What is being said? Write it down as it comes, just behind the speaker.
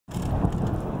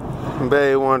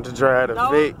Babe wanted to drive the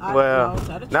Vic. Well,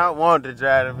 not wanted to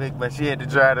drive the Vic, but she had to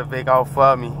drive the Vic off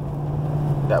for me.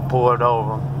 Got pulled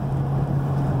over.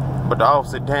 But the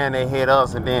officer down there hit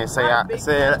us and then say I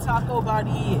said Taco Body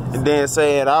is. And then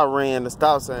said I ran the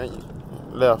stop sign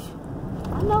left.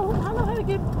 I know how to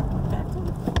get back to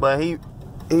it. But he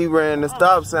ran the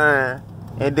stop sign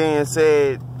and then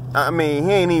said, I mean,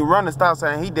 he ain't even run the stop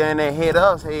sign. He down there hit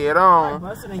us head on,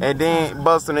 and then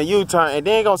busting a U-turn, and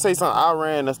then gonna say something. I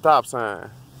ran the stop sign.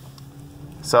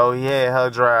 So he had her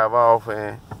drive off,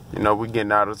 and you know we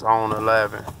getting out of zone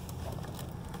 11.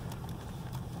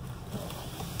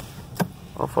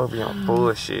 Motherfucker be on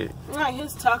bullshit. Right,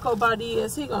 his Taco Body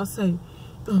is. He gonna say,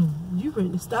 "You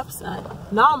ran the stop sign."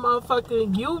 No,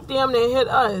 motherfucker, you damn near hit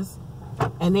us,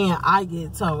 and then I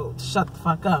get told to shut the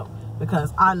fuck up.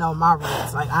 Because I know my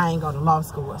rights. Like, I ain't go to law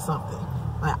school or something.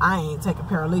 Like, I ain't take a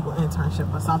paralegal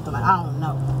internship or something. Like, I don't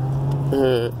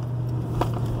know.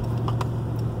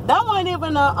 That wasn't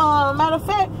even a, matter of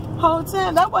fact, whole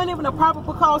time, that wasn't even a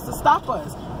probable cause to stop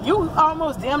us. You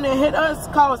almost damn near hit us,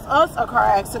 caused us a car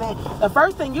accident. The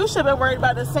first thing you should have been worried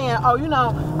about is saying, oh, you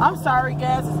know, I'm sorry,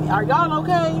 guys. Are y'all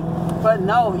okay? But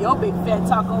no, your big fat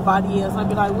Taco Body is. I'd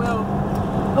be like, well,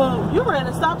 you ran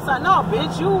a stop sign. No,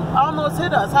 bitch, you almost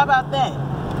hit us. How about that?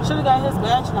 Should have got his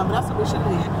badge number. That's what we should have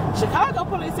did. Chicago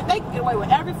police, they can get away with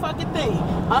every fucking thing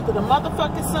under the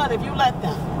motherfucking sun if you let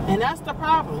them. And that's the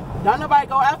problem. Don't nobody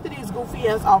go after these goofy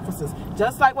ass officers.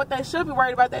 Just like what they should be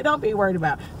worried about, they don't be worried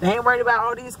about. They ain't worried about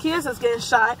all these kids that's getting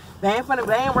shot. They ain't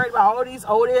worried about all these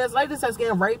old ass ladies that's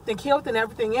getting raped and killed and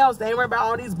everything else. They ain't worried about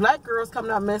all these black girls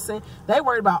coming up missing. They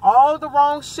worried about all the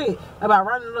wrong shit. About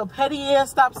running a little petty ass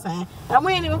stop sign. And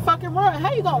we ain't even fucking run.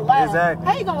 How you gonna lie? Exactly.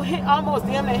 How you gonna hit almost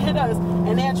damn near hit us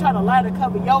and then try to lie to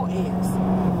cover your ass?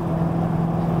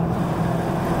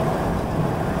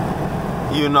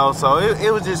 You know, so it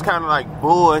was just kind of like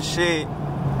bullshit.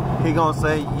 He gonna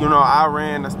say, you know, I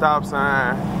ran the stop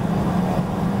sign.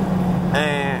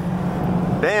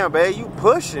 And damn, babe, you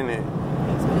pushing it.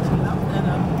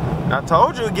 I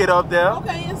told you to get up there.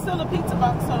 Okay, it's still a pizza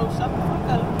box, so shut the fuck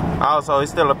up. Also,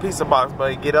 it's still a pizza box,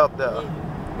 but get up there. Yeah.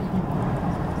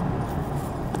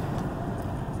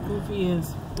 Goofy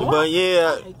is. But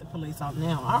yeah. I hate the police out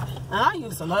now. I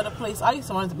used to love the police. I used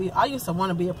to want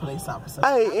to be a police officer.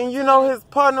 Hey, and you know his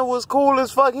partner was cool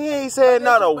as fuck. He ain't said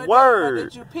not a word.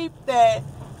 Did you peep that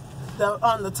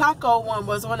on the taco one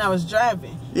was when I was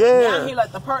driving? Yeah. Now he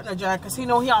let the partner drive because he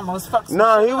knew he almost fucked.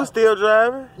 No, he was still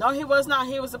driving. No, he was not.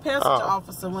 He was a passenger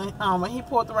officer when he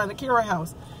pulled around the Kira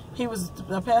house. He was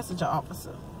a passenger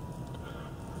officer.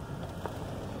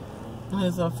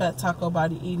 His fat Taco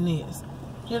Body eating this.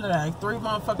 He like 3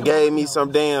 motherfuckers. Gave me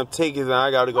some damn tickets and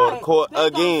I gotta go to court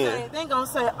again. They gonna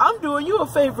say, I'm doing you a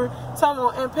favor,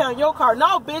 someone impound your car.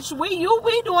 No, bitch, we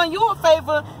doing you a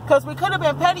favor because we could have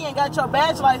been petty and got your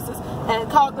badge license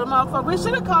and called the motherfucker. We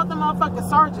should have called the motherfucking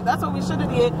sergeant. That's what we should have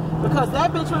did because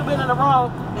that bitch would have been in the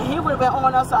wrong and he would have been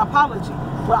owing us an apology.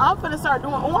 Well, I'm finna start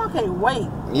doing, I can't wait.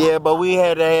 Yeah, but we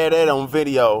had to have that on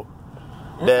video.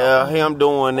 Him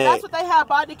doing that. That's what they have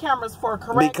body cameras for,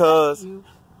 correct? Because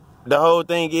the whole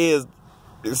thing is,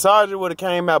 the sergeant would have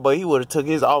came out, but he would have took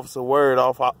his officer word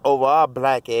off over our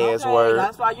black ass word.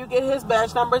 That's why you get his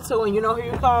badge number 2, and you know who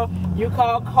you call? You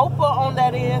call Copa on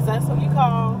that is. That's who you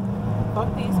call.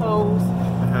 Fuck these hoes.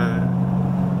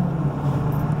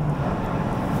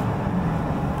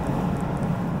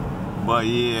 But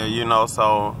yeah, you know,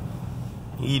 so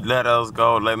he let us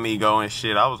go, let me go and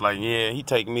shit. I was like, yeah, he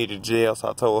take me to jail. So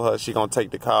I told her she gonna take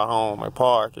the car home and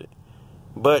park it.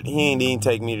 But he ain't even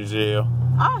take me to jail.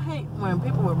 I hate when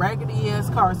people with raggedy ass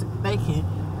cars, they can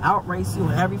outrace you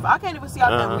in every. I can't even see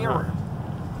out that mirror.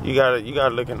 You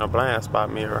gotta look in the blind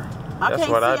spot mirror. That's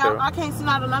what I do. I can't see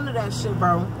out of none of that shit,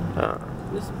 bro.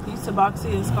 This piece of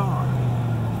boxy ass car.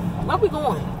 Where we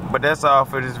going? But that's all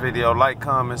for this video. Like,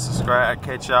 comment, subscribe.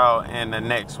 Catch y'all in the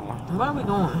next one. Where we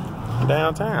going?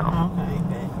 Downtown. Okay,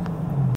 bet.